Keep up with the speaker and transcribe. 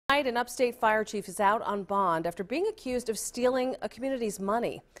An Upstate fire chief is out on bond after being accused of stealing a community's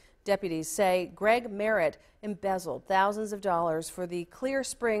money. Deputies say Greg Merritt embezzled thousands of dollars for the Clear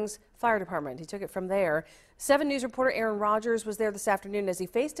Springs Fire Department. He took it from there. 7 News reporter Aaron Rodgers was there this afternoon as he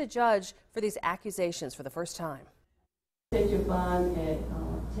faced a judge for these accusations for the first time. Set your bond at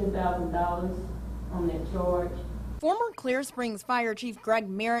 $10,000 on that charge. Former Clear Springs Fire Chief Greg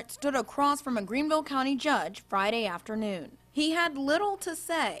Merritt stood across from a Greenville County judge Friday afternoon. He had little to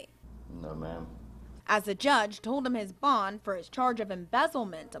say. No, ma'am. As the judge told him his bond for his charge of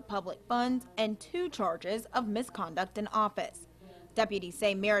embezzlement of public funds and 2 charges of misconduct in office. Deputies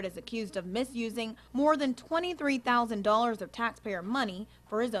say Merritt is accused of misusing more than $23,000 of taxpayer money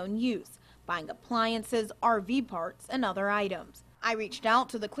for his own use, buying appliances, RV parts, and other items. I reached out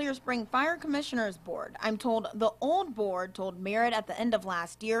to the Clear Spring Fire Commissioners Board. I'm told the old board told Merritt at the end of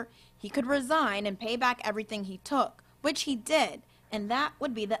last year he could resign and pay back everything he took, which he did, and that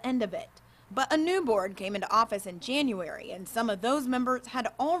would be the end of it. But a new board came into office in January, and some of those members had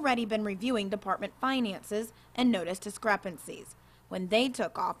already been reviewing department finances and noticed discrepancies. When they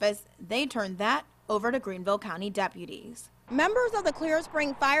took office, they turned that over to Greenville County deputies. Members of the Clear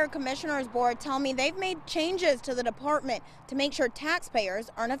Spring Fire Commissioners Board tell me they've made changes to the department to make sure taxpayers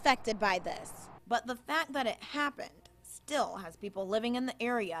aren't affected by this. But the fact that it happened still has people living in the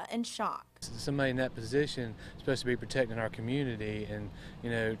area in shock. Somebody in that position is supposed to be protecting our community, and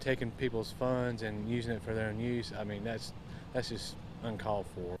taking people's funds and using it for their own use. I mean, that's just uncalled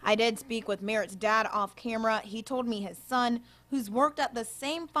for. I did speak with Merritt's dad off camera. He told me his son, who's worked at the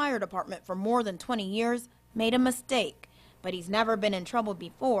same fire department for more than 20 years, made a mistake. But he's never been in trouble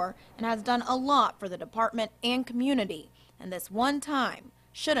before and has done a lot for the department and community. And this one time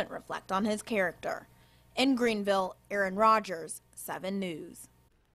shouldn't reflect on his character. In Greenville, Aaron Rodgers, 7 News.